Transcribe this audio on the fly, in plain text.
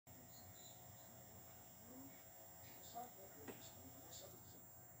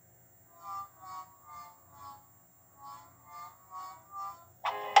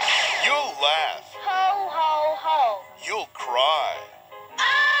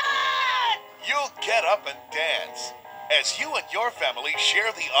get up and dance as you and your family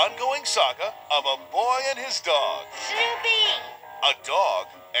share the ongoing saga of a boy and his dog, Snoopy! a dog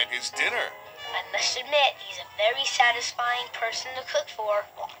and his dinner, I must admit, he's a very satisfying person to cook for.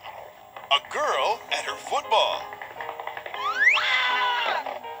 a girl and her football,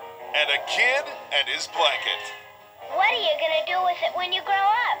 and a kid and his blanket. What are you gonna do with it when you grow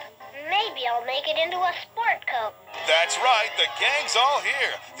up? Maybe I'll make it into a sport coat. That's right, the gang's all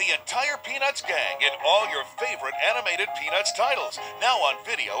here. The entire Peanuts gang in all your favorite animated Peanuts titles. Now on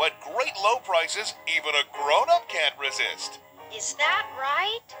video at great low prices, even a grown-up can't resist. Is that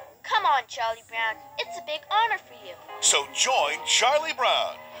right? Come on, Charlie Brown. It's a big honor for you. So join Charlie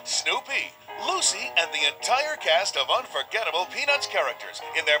Brown, Snoopy, Lucy, and the entire cast of unforgettable Peanuts characters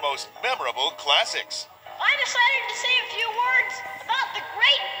in their most memorable classics. I decided to say a few words about the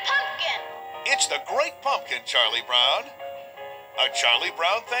Great Pumpkin. It's the Great Pumpkin, Charlie Brown. A Charlie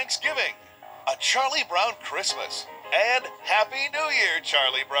Brown Thanksgiving. A Charlie Brown Christmas. And Happy New Year,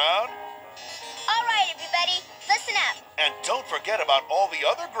 Charlie Brown. All right, everybody, listen up. And don't forget about all the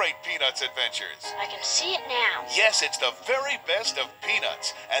other great Peanuts adventures. I can see it now. Yes, it's the very best of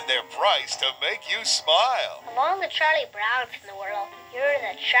Peanuts, and they're priced to make you smile. Of all the Charlie Browns in the world, you're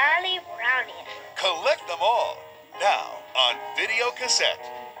the Charlie Browniest. Collect them all, now on video cassette.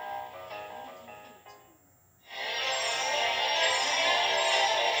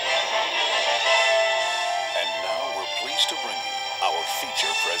 And now we're pleased to bring you our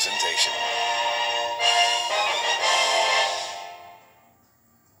feature presentation.